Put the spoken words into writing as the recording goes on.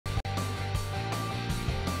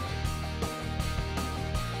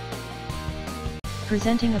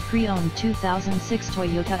Presenting a pre-owned 2006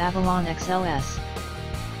 Toyota Avalon XLS.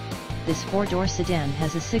 This four-door sedan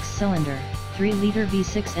has a 6-cylinder, 3-liter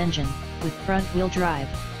V6 engine, with front-wheel drive,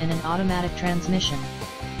 and an automatic transmission.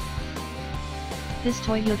 This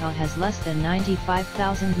Toyota has less than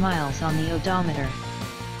 95,000 miles on the odometer.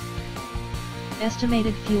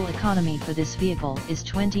 Estimated fuel economy for this vehicle is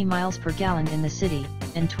 20 miles per gallon in the city,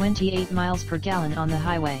 and 28 miles per gallon on the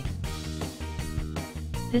highway.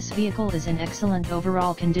 This vehicle is in excellent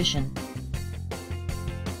overall condition.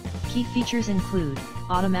 Key features include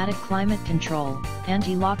automatic climate control,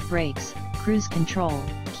 anti-lock brakes, cruise control,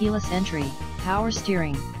 keyless entry, power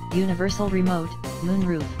steering, universal remote,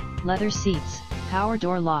 moonroof, leather seats, power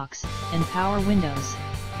door locks, and power windows.